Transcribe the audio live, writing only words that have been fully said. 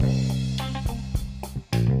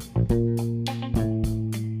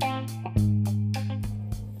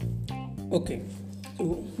Okay, so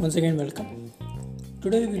once again, welcome.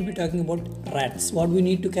 Today we will be talking about rats. What we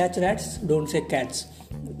need to catch rats? Don't say cats,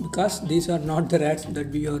 because these are not the rats that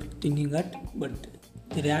we are thinking at, but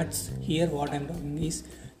the rats here. What I am talking is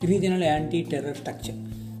Regional Anti-Terror Structure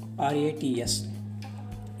 (RATS).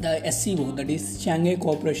 The SCO, that is Shanghai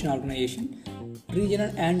Cooperation Organization,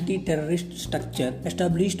 regional anti-terrorist structure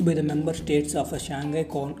established by the member states of a Shanghai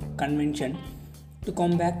Convention to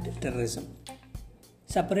combat terrorism,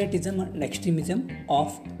 separatism and extremism of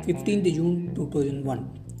 15th June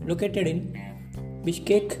 2001, located in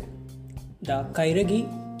Bishkek, the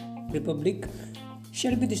Kyrgyz Republic,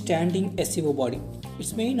 shall be the standing SCO body.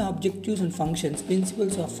 Its main objectives and functions,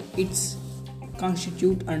 principles of its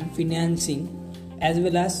constitute and financing, as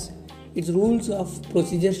well as its rules of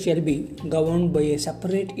procedure shall be governed by a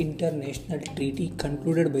separate international treaty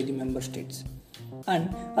concluded by the member states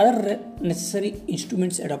and other necessary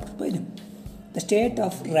instruments adopted by them. The state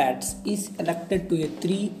of rats is elected to a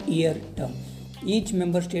 3-year term. Each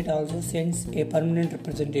member state also sends a permanent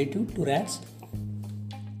representative to rats.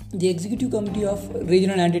 The Executive Committee of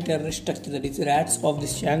Regional Anti-Terrorist Structure, that is RATS of the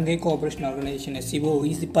Shanghai Cooperation Organization SCO,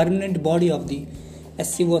 is the permanent body of the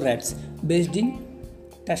SCO RATS based in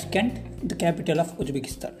Tashkent, the capital of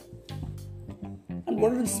Uzbekistan. And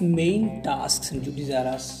what are its main tasks and duties are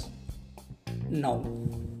as now?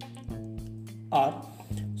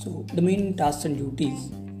 So the main tasks and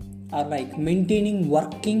duties are like maintaining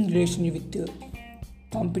working relationship with the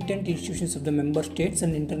competent institutions of the member states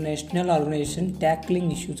and international organizations,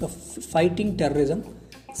 tackling issues of fighting terrorism,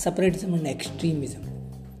 separatism and extremism.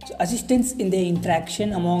 So assistance in the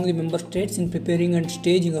interaction among the member states in preparing and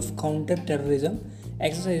staging of counter-terrorism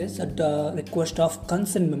exercises at the request of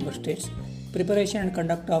concerned member states, preparation and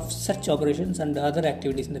conduct of such operations and other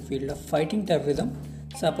activities in the field of fighting terrorism,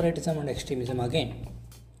 separatism and extremism again.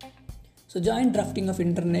 So joint drafting of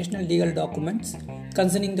international legal documents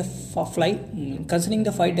concerning the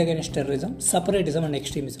fight against terrorism, separatism and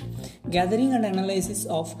extremism. Gathering and analysis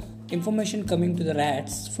of information coming to the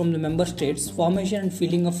RATS from the member states, formation and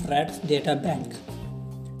filling of RATS data bank,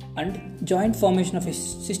 and joint formation of a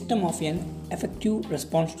system of an effective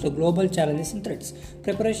response to the global challenges and threats.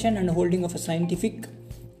 Preparation and holding of a scientific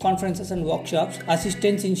conferences and workshops,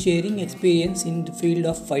 assistance in sharing experience in the field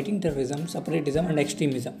of fighting terrorism, separatism and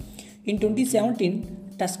extremism. In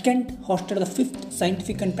 2017, Tashkent hosted the 5th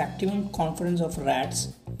Scientific and Practical Conference of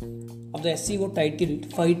RATS of the SCO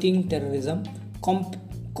titled Fighting Terrorism,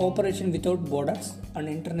 Cooperation Without Borders and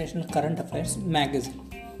International Current Affairs magazine.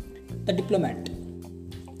 The Diplomat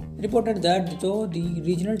reported that though the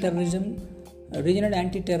regional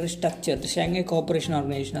anti-terrorist structure, the Shanghai Cooperation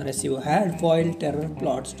Organization or SCO, had foiled terror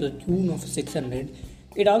plots to the tune of 600,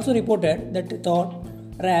 it also reported that thought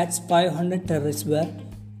RATS 500 terrorists were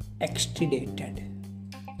extradited.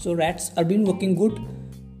 So rats are been working good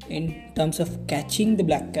in terms of catching the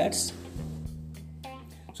black cats.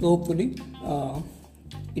 So hopefully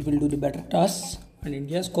it will do the better tasks, and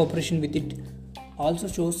India's cooperation with it also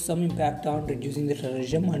shows some impact on reducing the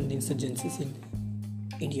terrorism and insurgencies in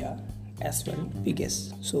India as well, we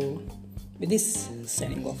guess. So with this,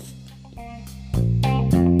 signing off.